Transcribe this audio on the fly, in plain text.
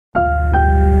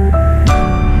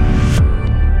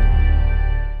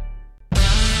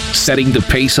setting the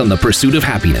pace on the pursuit of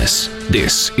happiness.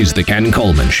 This is The Ken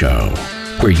Coleman Show,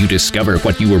 where you discover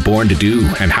what you were born to do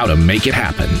and how to make it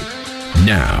happen.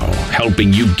 Now,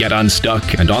 helping you get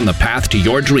unstuck and on the path to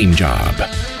your dream job,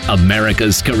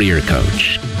 America's career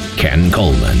coach, Ken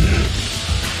Coleman.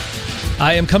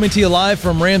 I am coming to you live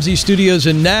from Ramsey Studios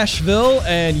in Nashville,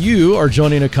 and you are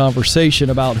joining a conversation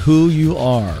about who you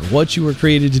are, what you were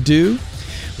created to do,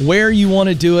 where you want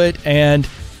to do it, and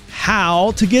how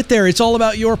to get there. It's all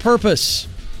about your purpose.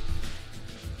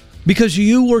 Because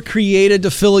you were created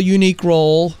to fill a unique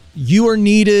role, you are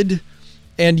needed,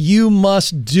 and you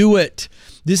must do it.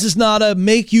 This is not a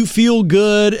make you feel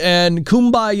good and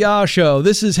kumbaya show.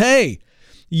 This is, hey,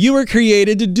 you were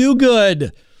created to do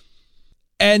good.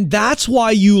 And that's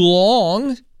why you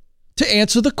long to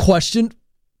answer the question,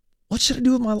 what should I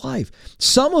do with my life?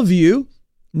 Some of you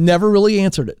never really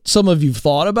answered it. Some of you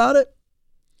thought about it.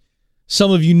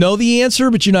 Some of you know the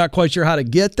answer, but you're not quite sure how to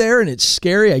get there, and it's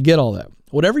scary. I get all that.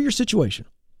 Whatever your situation,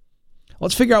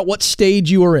 let's figure out what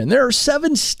stage you are in. There are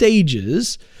 7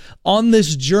 stages on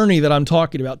this journey that I'm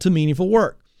talking about to meaningful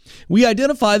work. We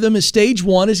identify them as stage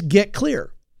 1 is get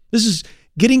clear. This is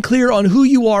getting clear on who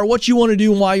you are, what you want to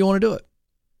do, and why you want to do it,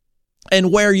 and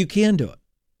where you can do it.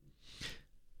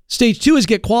 Stage 2 is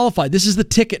get qualified. This is the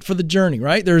ticket for the journey,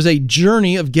 right? There's a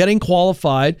journey of getting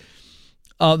qualified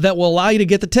that will allow you to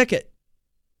get the ticket.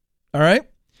 All right?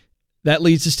 That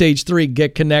leads to stage 3,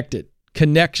 get connected.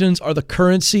 Connections are the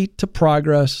currency to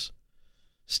progress.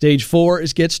 Stage 4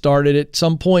 is get started. At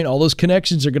some point, all those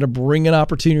connections are going to bring an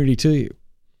opportunity to you.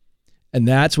 And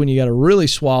that's when you got to really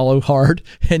swallow hard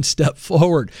and step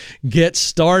forward. Get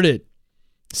started.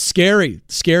 Scary.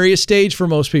 Scariest stage for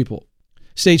most people.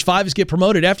 Stage 5 is get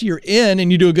promoted. After you're in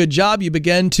and you do a good job, you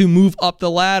begin to move up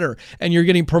the ladder and you're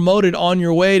getting promoted on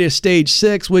your way to stage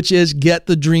 6, which is get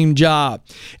the dream job.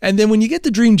 And then when you get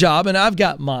the dream job, and I've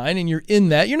got mine, and you're in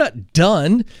that, you're not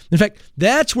done. In fact,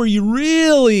 that's where you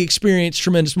really experience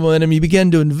tremendous momentum. You begin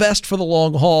to invest for the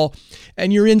long haul,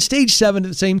 and you're in stage 7 at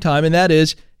the same time, and that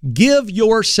is give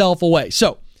yourself away.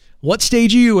 So what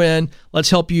stage are you in? Let's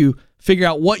help you figure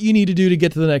out what you need to do to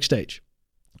get to the next stage.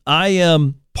 I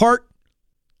am part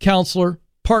counselor,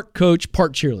 part coach,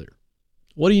 part cheerleader.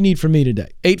 What do you need from me today?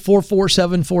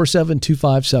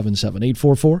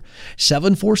 844-747-2577.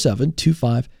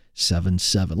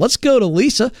 844-747-2577. Let's go to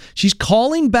Lisa. She's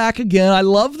calling back again. I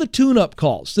love the tune-up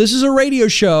calls. This is a radio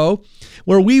show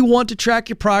where we want to track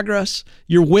your progress,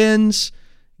 your wins,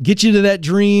 get you to that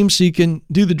dream so you can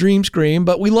do the dream scream,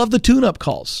 but we love the tune-up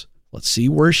calls. Let's see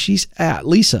where she's at.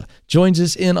 Lisa joins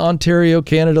us in Ontario,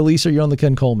 Canada. Lisa, you're on the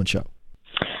Ken Coleman Show.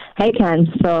 Hey, Ken.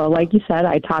 So like you said,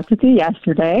 I talked with you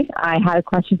yesterday. I had a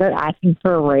question about asking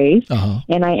for a raise,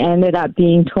 and I ended up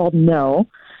being told no.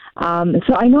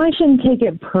 So I know I shouldn't take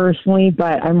it personally,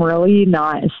 but I'm really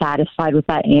not satisfied with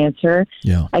that answer.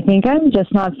 Yeah. I think I'm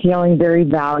just not feeling very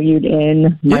valued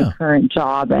in my current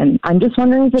job, and I'm just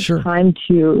wondering if it's time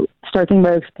to start thinking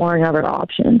about exploring other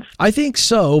options. I think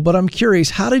so, but I'm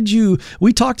curious,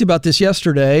 we talked about this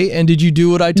yesterday, and did you do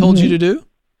what I told you to do?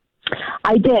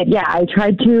 I did, yeah. I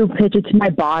tried to pitch it to my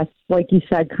boss, like you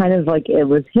said, kind of like it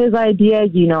was his idea,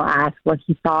 ask what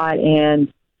he thought.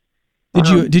 And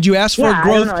did you ask for a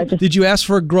growth? Did you ask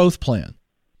for a growth plan?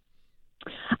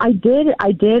 I did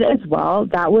as well.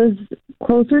 That was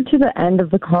closer to the end of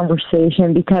the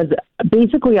conversation because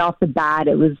basically off the bat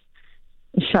it was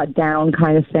shut down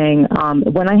kind of thing.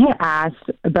 When I had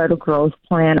asked about a growth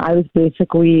plan, I wasn't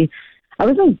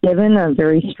given a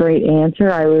very straight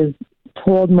answer. I was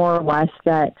told more or less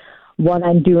that what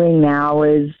I'm doing now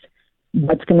is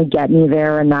what's going to get me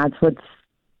there, and that's what's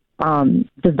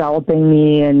developing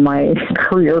me in my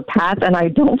career path, and I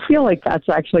don't feel like that's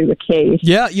actually the case.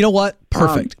 Yeah, you know what?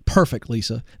 Perfect,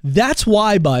 Lisa. That's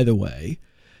why, by the way,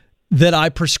 that I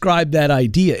prescribe that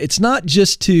idea. It's not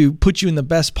just to put you in the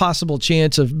best possible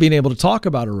chance of being able to talk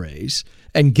about a raise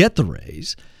and get the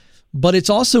raise, but it's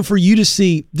also for you to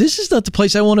see, this is not the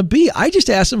place I want to be. I just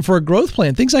asked them for a growth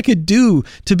plan, things I could do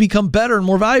to become better and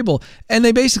more valuable. And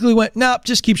they basically went, nope,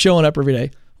 just keep showing up every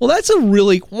day. Well, that's a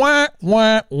really wah,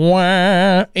 wah,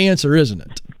 wah answer, isn't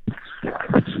it?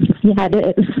 Yeah,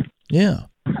 it is. Yeah.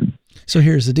 So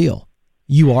here's the deal.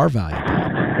 You are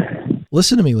valuable.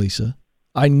 Listen to me, Lisa.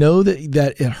 I know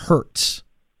that it hurts,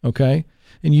 okay?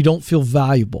 And you don't feel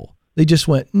valuable. They just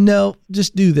went, no,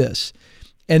 just do this.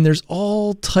 And there's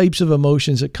all types of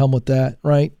emotions that come with that,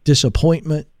 right?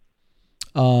 Disappointment,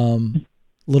 a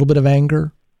little bit of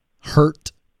anger,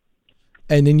 hurt.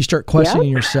 And then you start questioning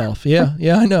yourself. Yeah,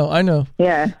 I know.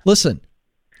 Yeah. Listen,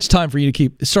 it's time for you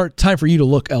to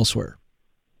look elsewhere.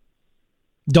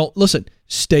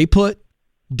 Stay put.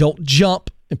 Don't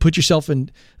jump and put yourself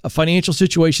in a financial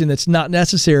situation that's not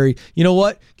necessary, you know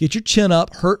what? Get your chin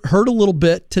up, hurt a little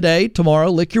bit today,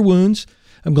 tomorrow, lick your wounds.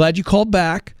 I'm glad you called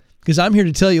back because I'm here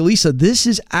to tell you, Lisa, this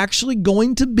is actually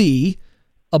going to be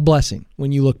a blessing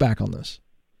when you look back on this.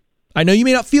 I know you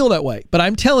may not feel that way, but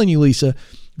I'm telling you, Lisa,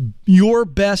 your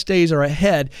best days are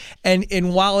ahead.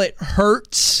 And while it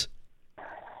hurts,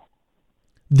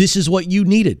 this is what you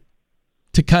needed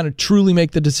to kind of truly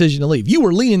make the decision to leave. You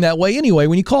were leaning that way anyway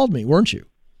when you called me, weren't you?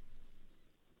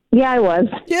 Yeah, I was.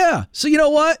 Yeah. So you know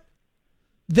what?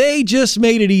 They just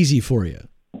made it easy for you.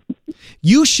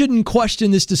 You shouldn't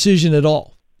question this decision at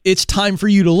all. It's time for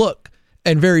you to look,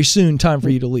 and very soon time for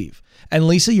you to leave. And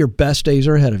Lisa, your best days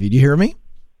are ahead of you. Do you hear me?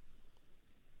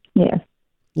 Yeah.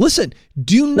 Listen,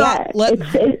 do not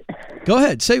Go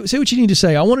ahead. Say what you need to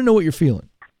say. I want to know what you're feeling.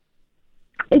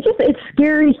 It's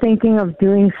scary thinking of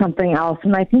doing something else,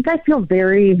 and I think I feel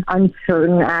very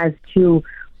uncertain as to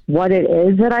what it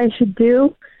is that I should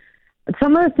do.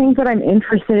 Some of the things that I'm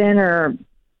interested in or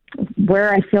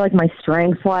where I feel like my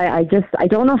strengths lie, I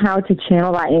don't know how to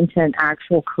channel that into an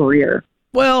actual career.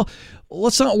 Well,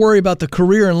 let's not worry about the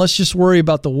career and let's just worry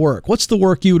about the work. What's the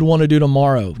work you would want to do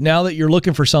tomorrow? Now that you're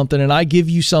looking for something and I give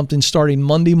you something starting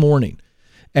Monday morning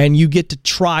and you get to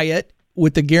try it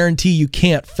with the guarantee you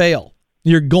can't fail.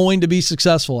 You're going to be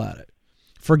successful at it.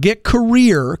 Forget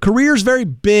career. Career is very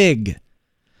big,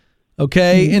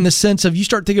 okay, in the sense of you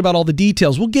start thinking about all the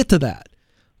details. We'll get to that.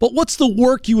 But what's the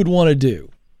work you would want to do?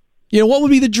 You know, what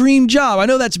would be the dream job? I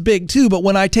know that's big too, but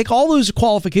when I take all those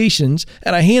qualifications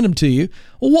and I hand them to you,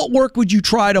 well, what work would you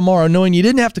try tomorrow knowing you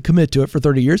didn't have to commit to it for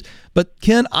 30 years? But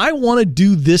Ken, I want to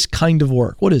do this kind of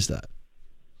work. What is that?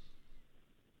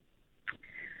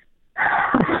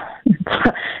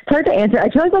 It's hard to answer. I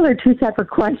feel like those are two separate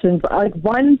questions. Like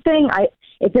one thing,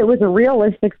 if it was a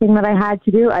realistic thing that I had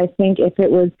to do, I think if it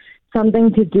was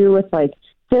something to do with like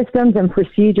systems and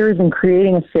procedures and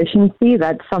creating efficiency,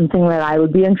 that's something that I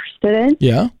would be interested in.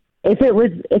 Yeah. If it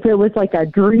was like a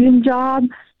dream job,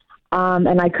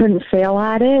 and I couldn't fail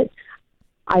at it,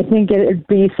 I think it'd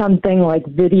be something like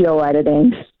video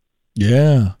editing.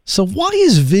 Yeah. So why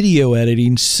is video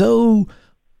editing so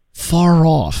far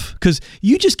off? Because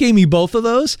you just gave me both of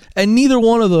those, and neither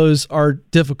one of those are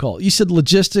difficult. You said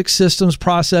logistics, systems,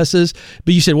 processes,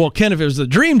 but you said, well, Ken, if it was the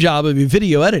dream job, it'd be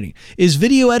video editing. Is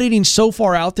video editing so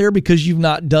far out there because you've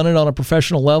not done it on a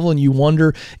professional level and you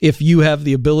wonder if you have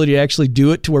the ability to actually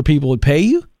do it to where people would pay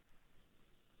you?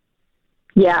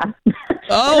 Yeah.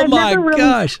 Oh, my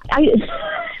gosh.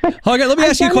 Okay, let me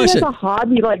ask you a question. It as a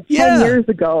hobby like 10 years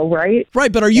ago, right?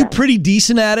 Right, but are you pretty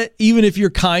decent at it? Even if you're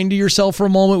kind to yourself for a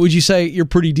moment, would you say you're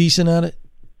pretty decent at it?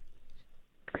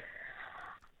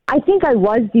 I think I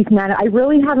was decent at it. I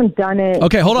really haven't done it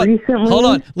recently. Hold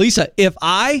on. Lisa, if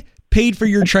I paid for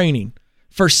your training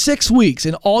for 6 weeks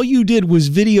and all you did was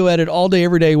video edit all day,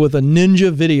 every day with a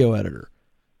Ninja video editor,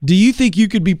 do you think you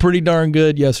could be pretty darn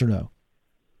good, yes or no?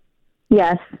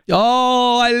 Yes.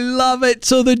 Oh, I love it.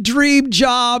 So the dream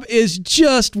job is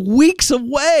just weeks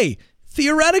away,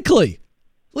 theoretically.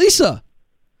 Lisa,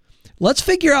 let's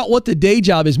figure out what the day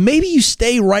job is. Maybe you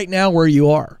stay right now where you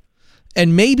are,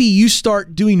 and maybe you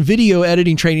start doing video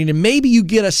editing training, and maybe you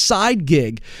get a side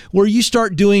gig where you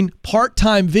start doing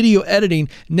part-time video editing.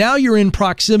 Now you're in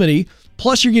proximity,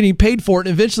 plus you're getting paid for it,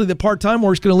 and eventually the part-time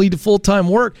work is going to lead to full-time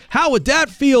work. How would that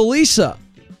feel, Lisa?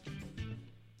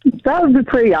 That would be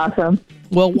pretty awesome.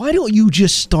 Well, why don't you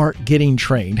just start getting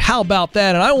trained? How about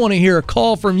that? And I want to hear a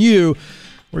call from you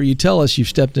where you tell us you've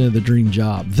stepped into the dream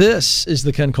job. This is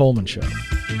the Ken Coleman Show.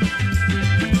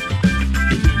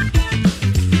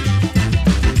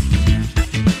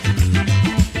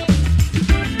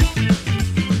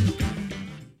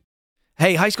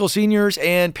 Hey, high school seniors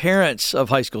and parents of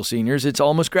high school seniors, it's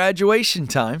almost graduation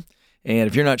time. And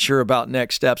if you're not sure about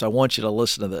next steps, I want you to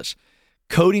listen to this.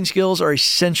 Coding skills are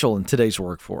essential in today's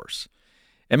workforce.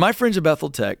 And my friends at Bethel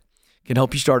Tech can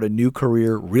help you start a new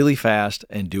career really fast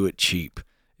and do it cheap.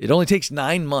 It only takes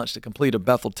 9 months to complete a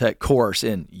Bethel Tech course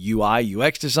in UI,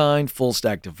 UX design, full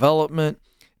stack development,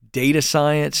 data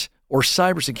science, or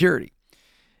cybersecurity.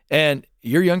 And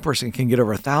your young person can get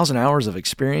over 1,000 hours of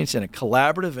experience in a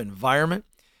collaborative environment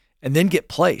and then get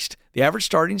placed. The average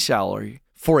starting salary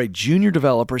for a junior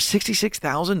developer is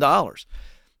 $66,000.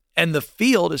 And the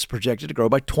field is projected to grow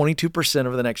by 22%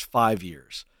 over the next 5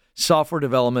 years. Software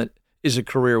development is a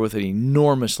career with an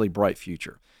enormously bright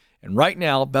future. And right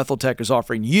now, Bethel Tech is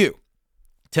offering you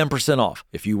 10% off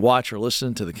if you watch or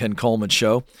listen to the Ken Coleman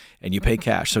Show and you pay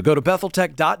cash. So go to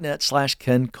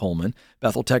BethelTech.net/Ken Coleman,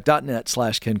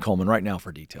 BethelTech.net/Ken Coleman right now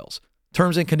for details.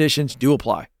 Terms and conditions do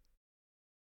apply.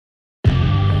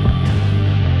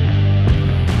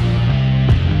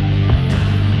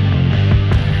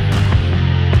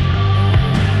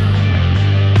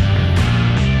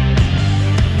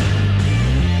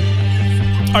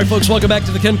 right, folks, welcome back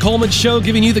to the Ken Coleman Show,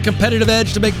 giving you the competitive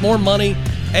edge to make more money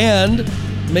and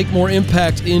make more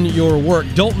impact in your work.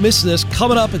 Don't miss this.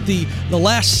 Coming up at the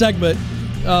last segment,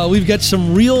 we've got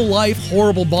some real-life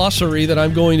horrible bossery that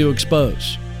I'm going to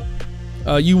expose.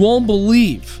 You won't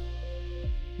believe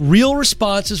real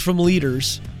responses from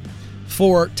leaders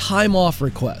for time off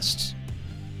requests.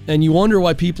 And you wonder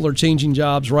why people are changing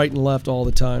jobs right and left all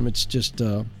the time. It's just,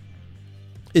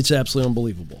 it's absolutely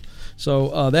unbelievable.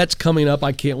 So that's coming up.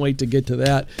 I can't wait to get to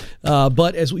that.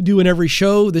 But as we do in every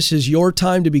show, this is your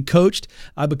time to be coached.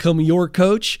 I become your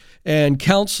coach and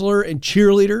counselor and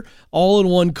cheerleader all in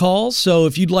one call. So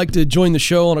if you'd like to join the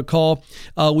show on a call,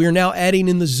 we are now adding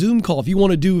in the Zoom call. If you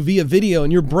want to do via video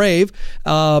and you're brave,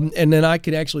 and then I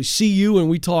can actually see you and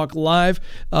we talk live,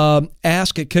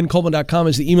 ask@kencoleman.com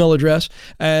is the email address.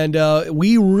 And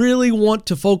we really want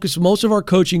to focus most of our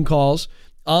coaching calls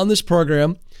on this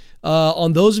program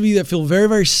on those of you that feel very,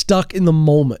 very stuck in the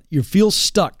moment. You feel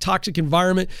stuck. Toxic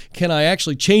environment. Can I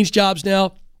actually change jobs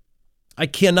now? I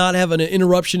cannot have an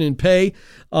interruption in pay.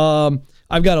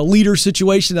 I've got a leader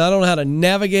situation that I don't know how to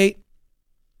navigate.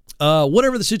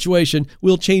 Whatever the situation,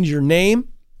 we'll change your name,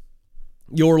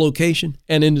 your location,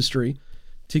 and industry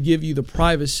to give you the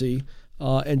privacy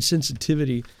and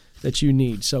sensitivity that you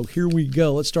need. So here we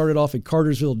go. Let's start it off in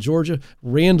Cartersville, Georgia.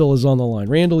 Randall is on the line.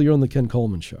 Randall, you're on the Ken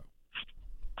Coleman Show.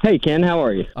 Hey, Ken, how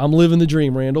are you? I'm living the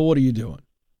dream, Randall. What are you doing?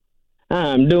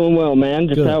 I'm doing well, man.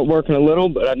 Just Good. out working a little,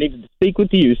 but I needed to speak with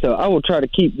you, so I will try to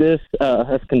keep this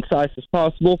as concise as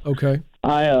possible. Okay.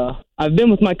 I've been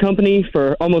with my company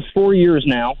for almost 4 years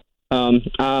now. I'm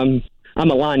a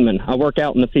lineman. I work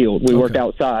out in the field. We work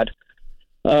outside.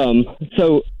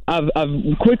 So I've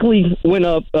quickly went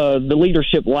up the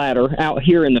leadership ladder out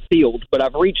here in the field, but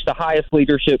I've reached the highest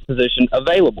leadership position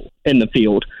available in the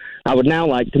field. I would now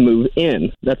like to move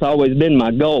in. That's always been my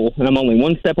goal, and I'm only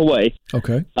one step away.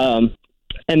 Okay.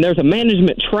 And there's a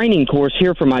management training course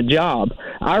here for my job.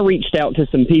 I reached out to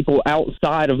some people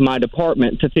outside of my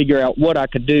department to figure out what I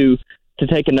could do to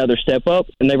take another step up,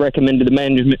 and they recommended the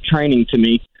management training to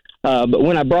me. But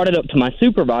when I brought it up to my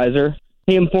supervisor,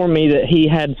 he informed me that he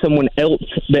had someone else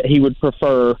that he would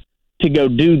prefer to go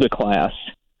do the class.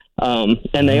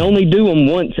 And they only do them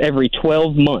once every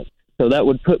 12 months. So that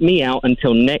would put me out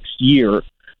until next year,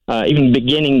 even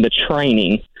beginning the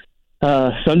training.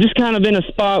 So I'm just kind of in a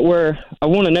spot where I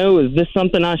want to know, is this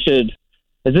something I should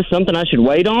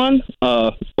wait on?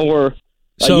 Or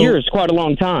a year is quite a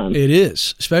long time. It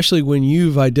is, especially when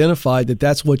you've identified that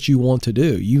that's what you want to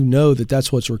do. You know that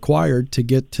that's what's required to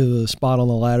get to the spot on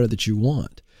the ladder that you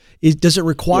want. Does it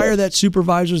require that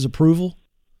supervisor's approval?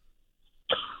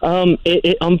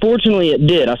 Unfortunately, it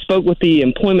did. I spoke with the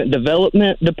employment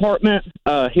development department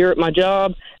here at my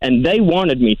job, and they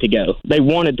wanted me to go. They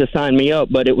wanted to sign me up,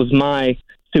 but it was my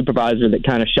supervisor that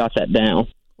kind of shot that down.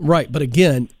 Right, but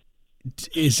again,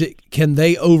 can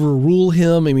they overrule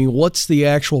him? I mean, what's the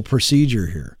actual procedure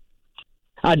here?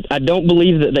 I don't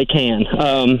believe that they can.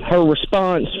 Her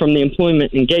response from the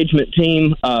employment engagement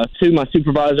team to my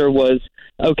supervisor was,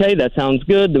 okay, that sounds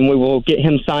good. Then we will get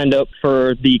him signed up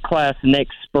for the class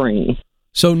next spring.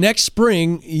 So next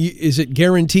spring, is it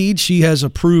guaranteed she has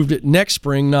approved it next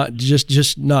spring, not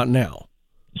just not now?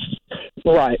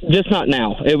 Right, just not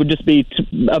now. It would just be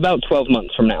about 12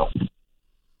 months from now.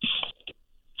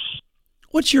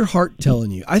 What's your heart telling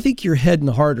you? I think your head and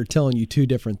the heart are telling you two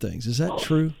different things. Is that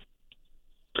true?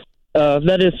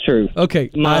 That is true. Okay,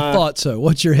 I thought so.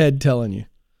 What's your head telling you?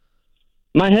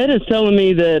 My head is telling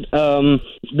me that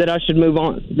that I should move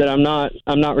on. That I'm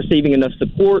not receiving enough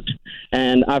support,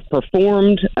 and I've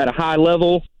performed at a high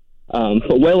level,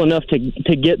 but well enough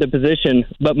to get the position.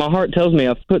 But my heart tells me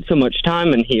I've put so much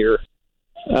time in here,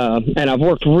 and I've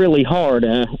worked really hard,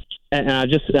 and I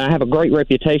have a great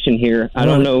reputation here. I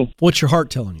don't know. What's your heart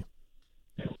telling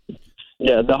you?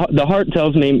 Yeah, the heart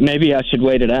tells me maybe I should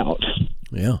wait it out.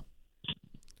 Yeah.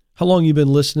 How long you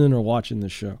been listening or watching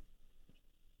this show?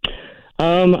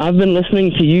 I've been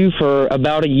listening to you for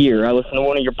about a year. I listen to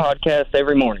one of your podcasts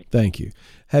every morning. Thank you.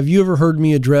 Have you ever heard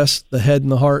me address the head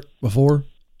and the heart before?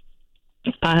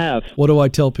 I have. What do I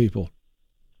tell people?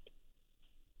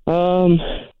 So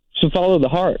follow the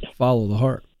heart. Follow the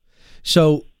heart.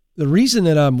 So the reason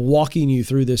that I'm walking you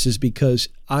through this is because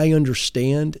I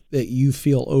understand that you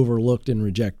feel overlooked and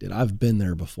rejected. I've been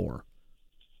there before.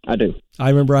 I do. I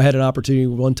remember I had an opportunity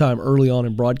one time early on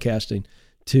in broadcasting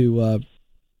to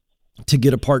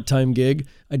get a part-time gig.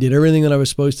 I did everything that I was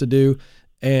supposed to do,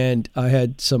 and I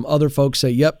had some other folks say,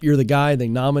 yep, you're the guy. They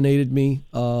nominated me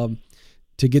to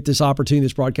get this opportunity,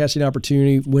 this broadcasting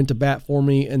opportunity, went to bat for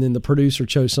me, and then the producer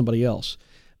chose somebody else.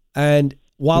 And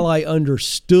while I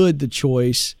understood the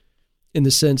choice, in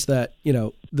the sense that,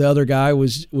 the other guy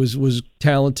was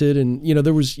talented, and,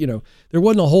 there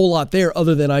wasn't a whole lot there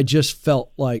other than I just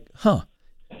felt like,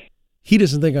 he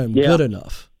doesn't think I'm good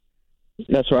enough.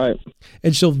 That's right.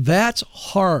 And so that's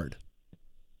hard.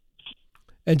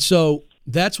 And so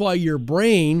that's why your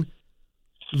brain,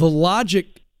 the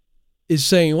logic is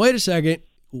saying, wait a second,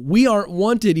 we aren't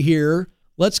wanted here.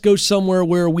 Let's go somewhere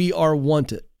where we are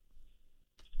wanted.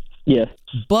 Yes.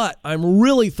 But I'm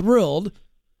really thrilled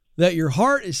that your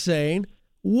heart is saying,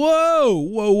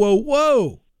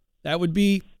 whoa. That would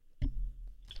be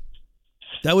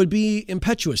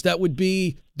impetuous. That would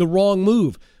be the wrong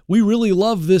move. We really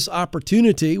love this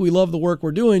opportunity. We love the work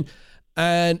we're doing,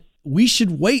 and we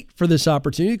should wait for this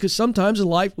opportunity, because sometimes in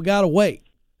life we got to wait.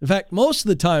 In fact, most of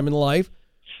the time in life,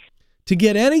 to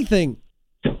get anything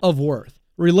of worth,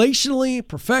 relationally,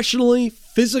 professionally,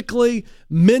 physically,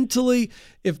 mentally,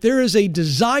 if there is a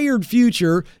desired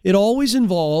future, it always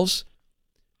involves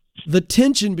the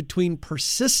tension between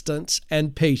persistence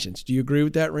and patience. Do you agree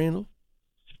with that, Randall?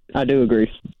 I do agree.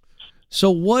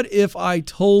 So what if I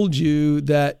told you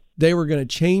that they were going to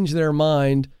change their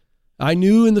mind? I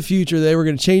knew in the future they were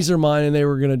going to change their mind and they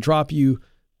were going to drop you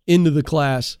into the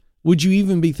class. Would you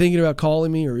even be thinking about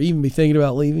calling me or even be thinking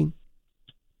about leaving?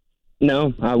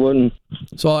 No, I wouldn't.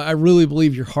 So I really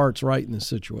believe your heart's right in this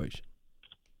situation.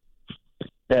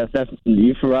 Yeah,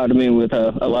 you provided me with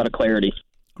a lot of clarity.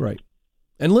 Great.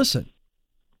 And listen,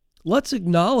 let's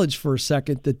acknowledge for a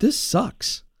second that this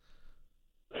sucks.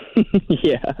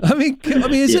 Yeah. I mean,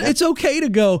 it's okay to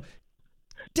go,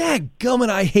 dadgummit,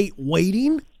 I hate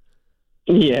waiting.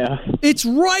 Yeah. It's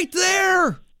right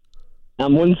there.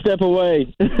 I'm one step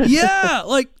away. Yeah,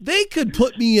 like they could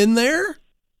put me in there.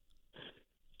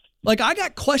 Like I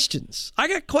got questions.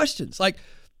 Like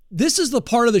this is the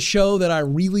part of the show that I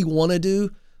really want to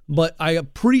do, but I am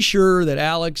pretty sure that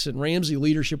Alex and Ramsey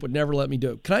leadership would never let me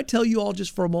do it. Can I tell you all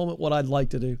just for a moment what I'd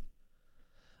like to do?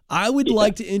 I would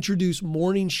like to introduce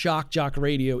Morning Shock Jock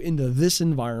Radio into this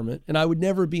environment, and I would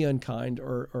never be unkind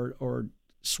or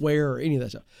swear or any of that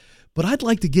stuff. But I'd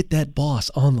like to get that boss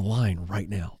on the line right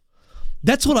now.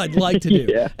 That's what I'd like to do.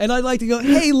 Yeah. And I'd like to go,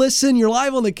 hey, listen, you're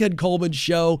live on the Ken Coleman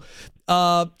Show.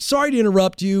 Sorry to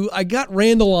interrupt you. I got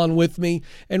Randall on with me,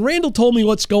 and Randall told me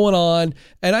what's going on,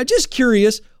 and I'm just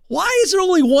curious, why is there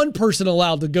only one person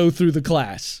allowed to go through the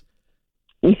class?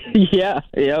 Yeah,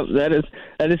 that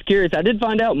is curious. I did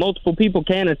find out multiple people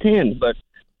can attend, but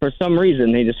for some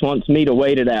reason he just wants me to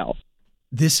wait it out.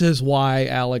 This is why,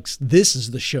 Alex, this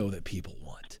is the show that people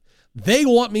want. They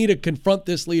want me to confront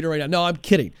this leader right now. No, I'm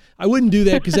kidding. I wouldn't do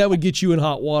that because that would get you in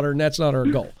hot water, and that's not our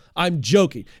goal. I'm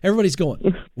joking. Everybody's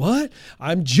going, what?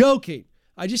 I'm joking.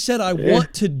 I just said I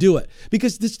want to do it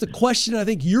because this is the question I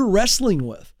think you're wrestling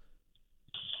with.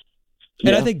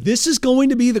 And I think this is going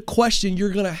to be the question you're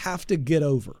going to have to get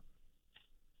over.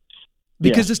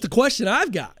 Because it's the question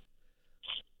I've got.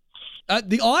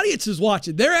 The audience is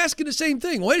watching. They're asking the same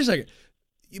thing. Wait a second.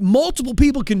 Multiple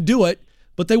people can do it,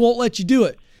 but they won't let you do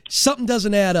it. Something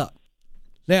doesn't add up.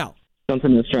 Now.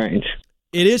 Something is strange.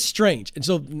 It is strange. And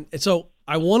so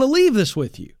I want to leave this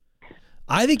with you.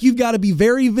 I think you've got to be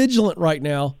very vigilant right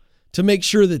now to make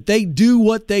sure that they do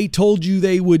what they told you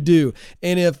they would do.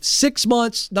 And if 6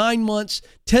 months, 9 months,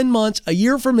 10 months, a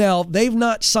year from now, they've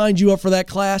not signed you up for that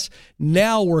class,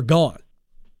 now we're gone.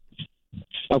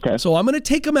 Okay. So I'm going to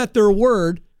take them at their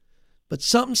word, but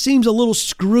something seems a little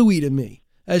screwy to me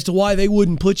as to why they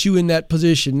wouldn't put you in that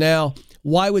position. Now,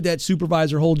 why would that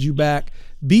supervisor hold you back?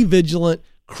 Be vigilant,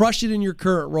 crush it in your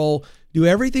current role, do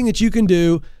everything that you can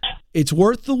do. It's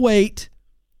worth the wait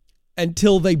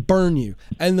until they burn you.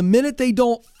 And the minute they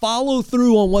don't follow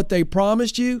through on what they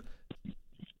promised you,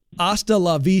 hasta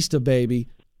la vista, baby.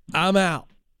 I'm out.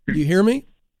 You hear me?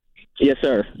 Yes,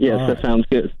 sir. Yes, right. That sounds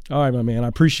good. All right, my man. I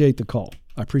appreciate the call.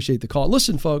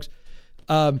 Listen, folks,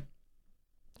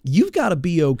 you've got to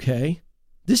be okay.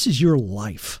 This is your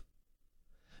life.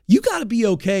 You got to be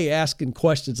okay asking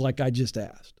questions like I just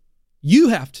asked. You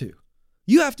have to.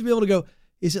 You have to be able to go,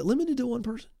 is it limited to one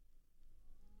person?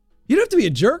 You don't have to be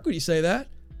a jerk when you say that.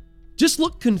 Just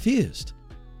look confused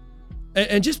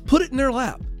and just put it in their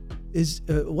lap.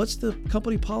 What's the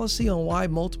company policy on why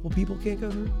multiple people can't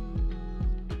go through?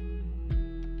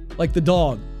 Like the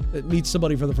dog that meets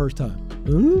somebody for the first time.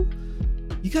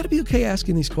 You got to be okay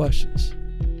asking these questions.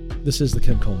 This is the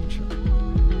Ken Coleman Show.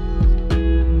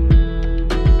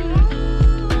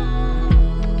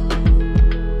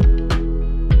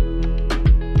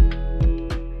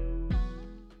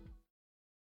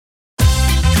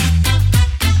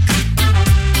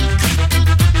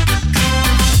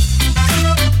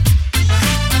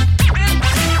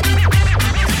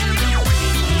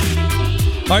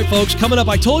 All right, folks, coming up,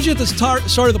 I told you at the start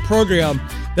of the program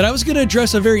that I was going to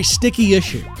address a very sticky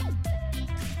issue.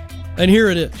 And here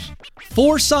it is.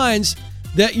 4 signs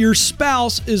that your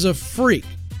spouse is a freak.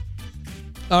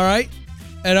 All right?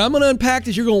 And I'm going to unpack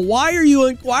this. You're going, why are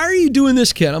you doing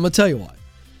this, Ken? I'm going to tell you why.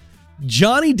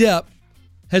 Johnny Depp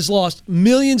has lost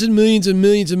millions and millions and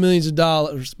millions and millions of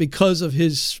dollars because of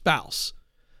his spouse.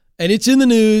 And it's in the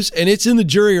news and it's in the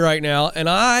jury right now. And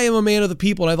I am a man of the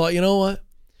people. And I thought, you know what?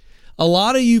 A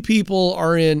lot of you people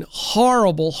are in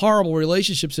horrible, horrible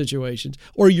relationship situations,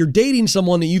 or you're dating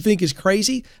someone that you think is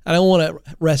crazy, and I want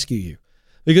to rescue you.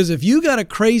 Because if you got a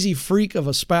crazy freak of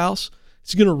a spouse,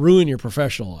 it's going to ruin your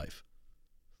professional life.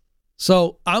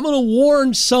 So I'm going to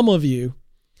warn some of you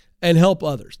and help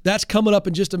others. That's coming up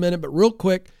in just a minute, but real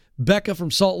quick, Becca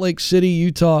from Salt Lake City,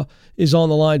 Utah is on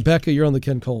the line. Becca, you're on the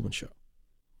Ken Coleman Show.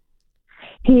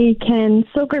 Hey, Ken.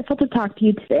 So grateful to talk to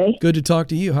you today. Good to talk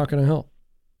to you. How can I help?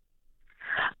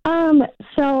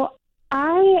 So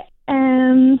I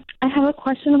have a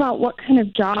question about what kind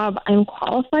of job I'm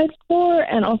qualified for,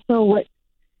 and also what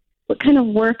kind of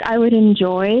work I would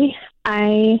enjoy.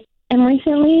 I am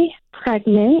recently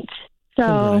pregnant, so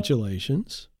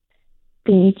congratulations.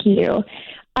 Thank you.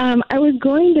 I was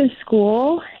going to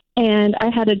school, and I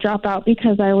had to drop out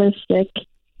because I was sick.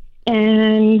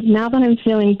 And now that I'm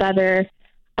feeling better,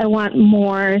 I want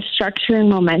more structure and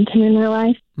momentum in my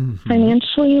life. Mm-hmm.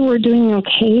 Financially, we're doing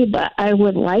okay, but I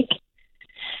would like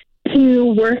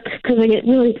to work because I get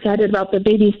really excited about the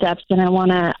baby steps, and I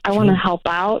want to help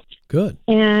out. Good.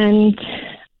 And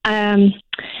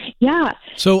yeah.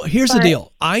 So here's the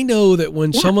deal. I know that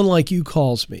when someone like you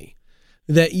calls me,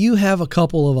 that you have a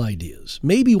couple of ideas,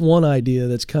 maybe one idea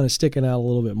that's kind of sticking out a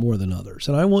little bit more than others.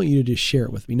 And I want you to just share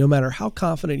it with me, no matter how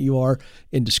confident you are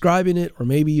in describing it, or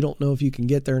maybe you don't know if you can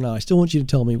get there or not. I still want you to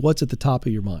tell me what's at the top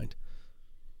of your mind.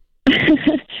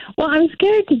 Well, I'm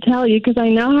scared to tell you because I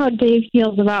know how Dave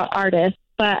feels about artists,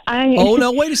 but Oh,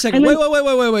 no, wait a second.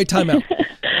 Wait, time out.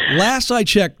 Last I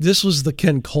checked, this was the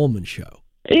Ken Coleman Show.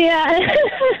 Yeah,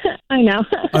 I know.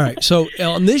 All right, so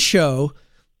on this show,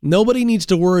 nobody needs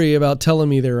to worry about telling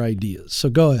me their ideas. So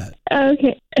go ahead.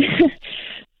 Okay.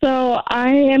 So I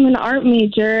am an art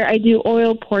major. I do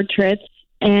oil portraits,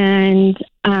 and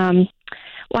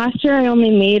last year I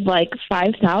only made like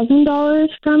 $5,000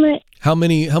 from it. How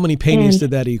many paintings did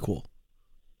that equal?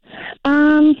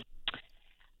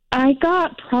 I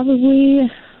got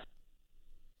probably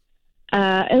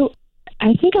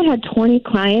I think I had 20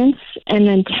 clients, and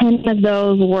then 10 of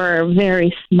those were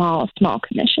very small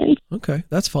commissions. Okay,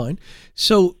 that's fine.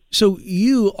 So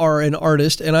you are an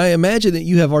artist, and I imagine that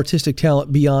you have artistic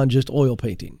talent beyond just oil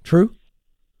painting. True?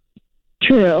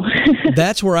 True.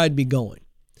 That's where I'd be going.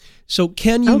 So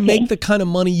can you make the kind of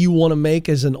money you want to make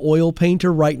as an oil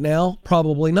painter right now?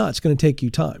 Probably not. It's going to take you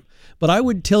time. But I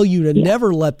would tell you to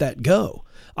never let that go.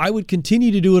 I would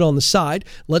continue to do it on the side.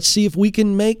 Let's see if we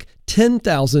can make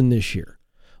 $10,000 this year.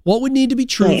 What would need to be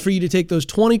true for you to take those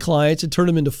 20 clients and turn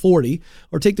them into 40,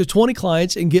 or take those 20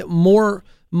 clients and get more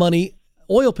money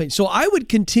oil paint? So I would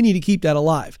continue to keep that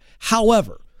alive.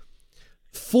 However,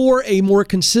 for a more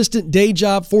consistent day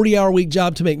job, 40-hour week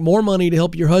job, to make more money to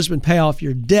help your husband pay off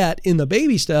your debt in the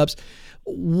baby steps,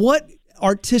 what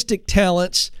artistic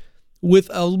talents with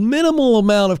a minimal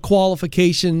amount of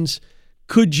qualifications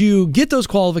could you get those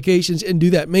qualifications and do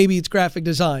that? Maybe it's graphic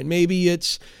design. Maybe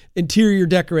it's interior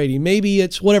decorating. Maybe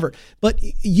it's whatever. But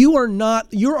your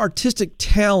artistic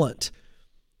talent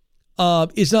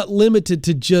is not limited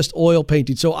to just oil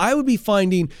painting. So I would be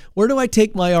finding, where do I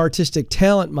take my artistic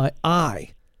talent, my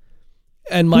eye,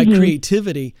 and my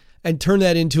creativity, and turn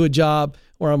that into a job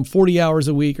where I'm 40 hours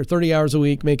a week or 30 hours a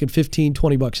week making $15,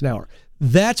 $20 an hour.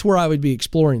 That's where I would be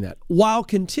exploring that while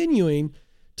continuing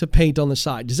to paint on the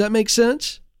side. Does that make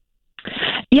sense?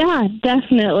 Yeah,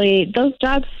 definitely. Those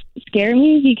jobs scare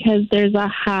me because there's a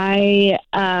high,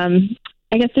 I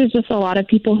guess there's just a lot of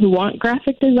people who want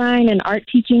graphic design and art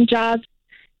teaching jobs,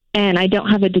 and I don't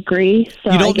have a degree.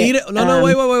 So you don't need it? No,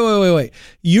 wait.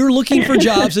 You're looking for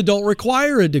jobs that don't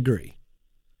require a degree.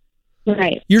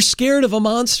 Right. You're scared of a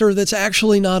monster that's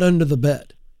actually not under the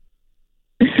bed.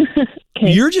 Okay.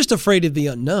 You're just afraid of the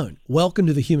unknown. Welcome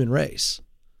to the human race.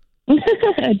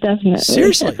 Definitely.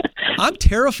 Seriously, I'm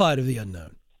terrified of the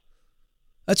unknown.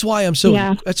 That's why I'm so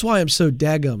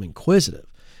daggum inquisitive.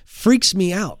 Freaks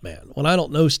me out, man, when I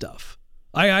don't know stuff.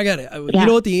 I got it. You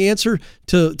know what the answer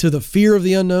to the fear of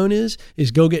the unknown is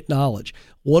go get knowledge.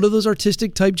 What are those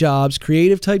artistic type jobs,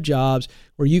 creative type jobs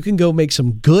where you can go make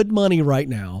some good money right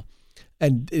now,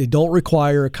 and it don't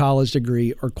require a college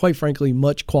degree or, quite frankly,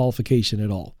 much qualification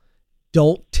at all?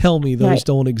 Don't tell me those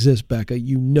don't exist, Becca.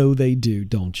 You know they do,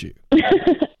 don't you?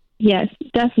 Yes,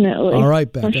 definitely. All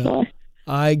right, Becca. For sure.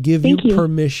 I give you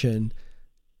permission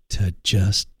to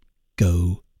just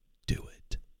go do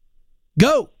it.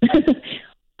 Go!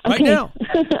 Right now.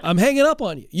 I'm hanging up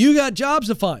on you. You got jobs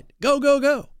to find. Go, go,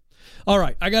 go. All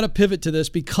right, I got to pivot to this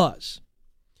because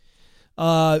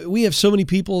we have so many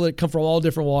people that come from all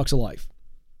different walks of life.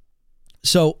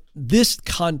 So this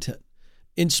content,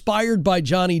 inspired by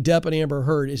Johnny Depp and Amber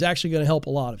Heard, is actually going to help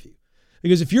a lot of you.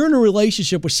 Because if you're in a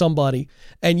relationship with somebody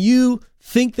and you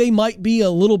think they might be a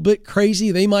little bit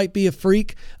crazy, they might be a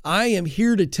freak, I am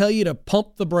here to tell you to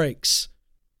pump the brakes.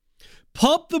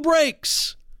 Pump the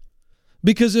brakes.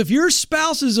 Because if your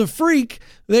spouse is a freak,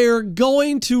 they're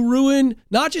going to ruin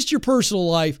not just your personal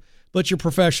life, but your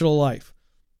professional life.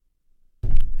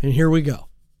 And here we go.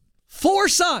 4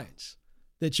 signs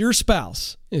that your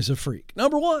spouse is a freak.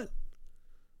 Number 1,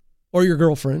 or your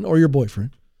girlfriend or your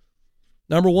boyfriend.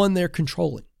 Number 1, they're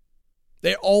controlling.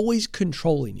 They're always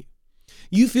controlling you.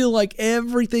 You feel like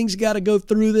everything's got to go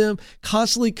through them,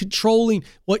 constantly controlling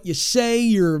what you say,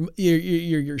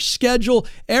 your schedule.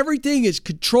 Everything is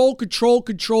control, control,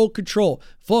 control, control.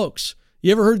 Folks,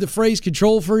 you ever heard the phrase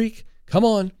control freak? Come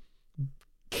on.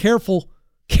 Careful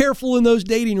in those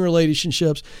dating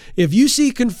relationships. If you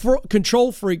see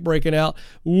control freak breaking out,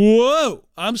 whoa,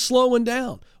 I'm slowing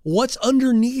down. What's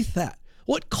underneath that?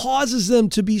 What causes them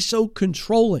to be so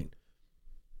controlling?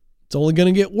 It's only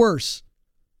going to get worse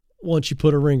once you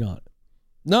put a ring on it.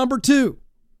 Number 2,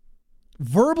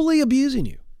 verbally abusing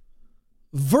you.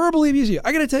 Verbally abusing you.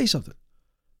 I got to tell you something.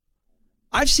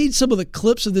 I've seen some of the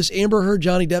clips of this Amber Heard,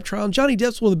 Johnny Depp trial. And Johnny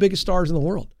Depp's one of the biggest stars in the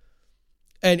world.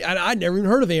 And I'd never even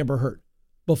heard of Amber Heard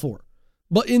before.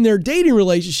 But in their dating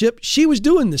relationship, she was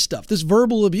doing this stuff, this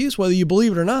verbal abuse, whether you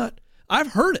believe it or not.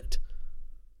 I've heard it.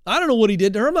 I don't know what he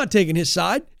did to her. I'm not taking his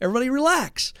side. Everybody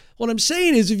relax. What I'm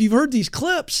saying is, if you've heard these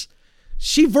clips,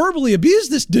 she verbally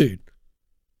abused this dude.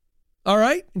 All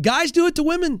right? Guys do it to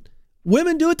women.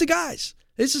 Women do it to guys.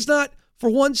 This is not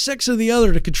for one sex or the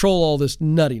other to control all this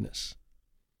nuttiness.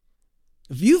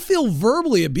 If you feel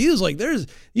verbally abused, like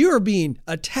you are being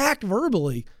attacked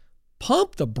verbally,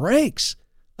 pump the brakes.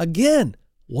 Again,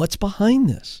 what's behind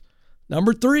this?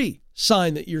 Number 3,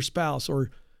 sign that your spouse or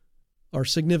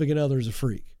significant other is a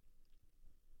freak.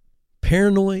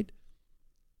 Paranoid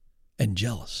and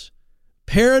jealous.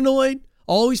 Paranoid,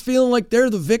 always feeling like they're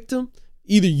the victim.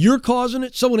 Either you're causing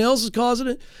it, someone else is causing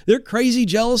it. They're crazy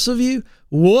jealous of you.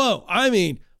 Whoa, I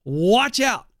mean, watch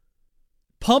out.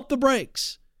 Pump the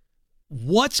brakes.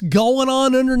 What's going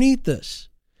on underneath this?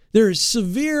 There is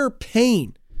severe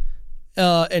pain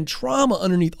and trauma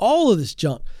underneath all of this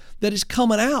junk that is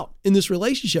coming out in this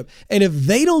relationship. And if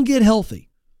they don't get healthy,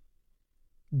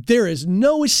 there is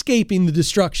no escaping the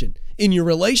destruction in your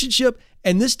relationship,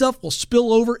 and this stuff will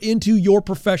spill over into your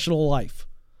professional life.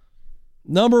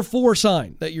 Number 4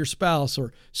 sign that your spouse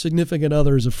or significant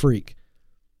other is a freak.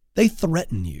 They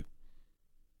threaten you.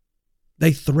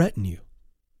 They threaten you.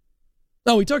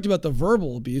 Now, we talked about the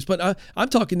verbal abuse, but I'm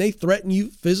talking they threaten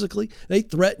you physically. They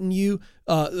threaten you.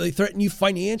 They threaten you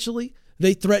financially.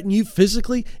 They threaten you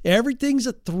physically. Everything's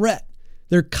a threat.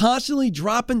 They're constantly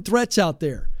dropping threats out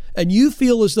there. And you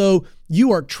feel as though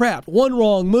you are trapped. One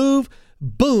wrong move,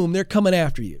 boom, they're coming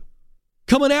after you.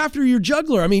 Coming after your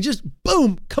jugular. I mean, just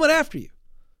boom, coming after you.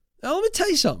 Now, let me tell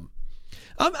you something.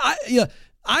 I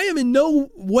am in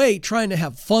no way trying to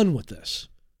have fun with this.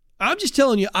 I'm just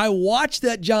telling you, I watched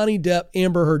that Johnny Depp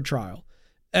Amber Heard trial,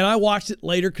 and I watched it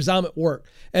later because I'm at work.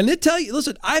 And they tell you,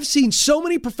 listen, I've seen so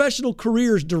many professional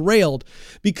careers derailed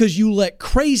because you let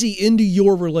crazy into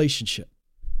your relationship.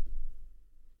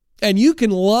 And you can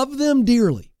love them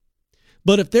dearly,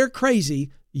 but if they're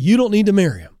crazy, you don't need to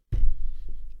marry them.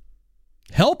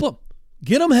 Help them.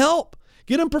 Get them help.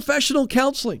 Get them professional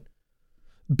counseling.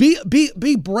 Be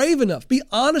brave enough. Be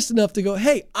honest enough to go,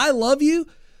 hey, I love you,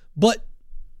 but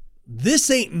this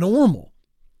ain't normal.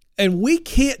 And we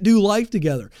can't do life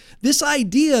together. This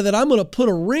idea that I'm going to put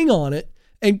a ring on it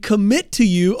and commit to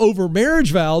you over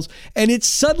marriage vows and it's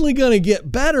suddenly going to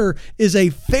get better is a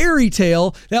fairy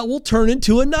tale that will turn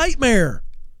into a nightmare.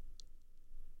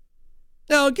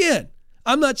 Now, again,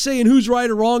 I'm not saying who's right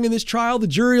or wrong in this trial. The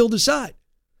jury will decide.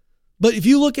 But if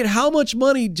you look at how much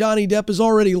money Johnny Depp has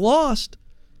already lost,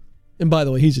 and by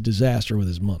the way, he's a disaster with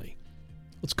his money.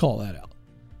 Let's call that out.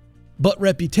 But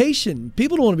reputation,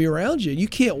 people don't want to be around you. You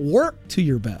can't work to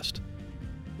your best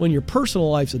when your personal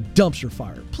life's a dumpster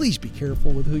fire. Please be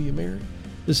careful with who you marry.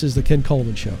 This is the Ken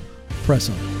Coleman Show. Press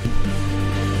on.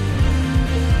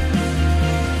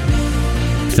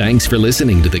 Thanks for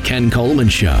listening to the Ken Coleman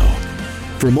Show.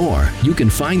 For more, you can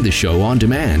find the show on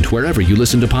demand wherever you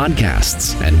listen to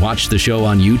podcasts and watch the show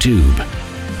on YouTube.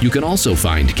 You can also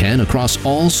find Ken across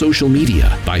all social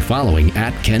media by following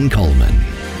 @Ken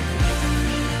Coleman.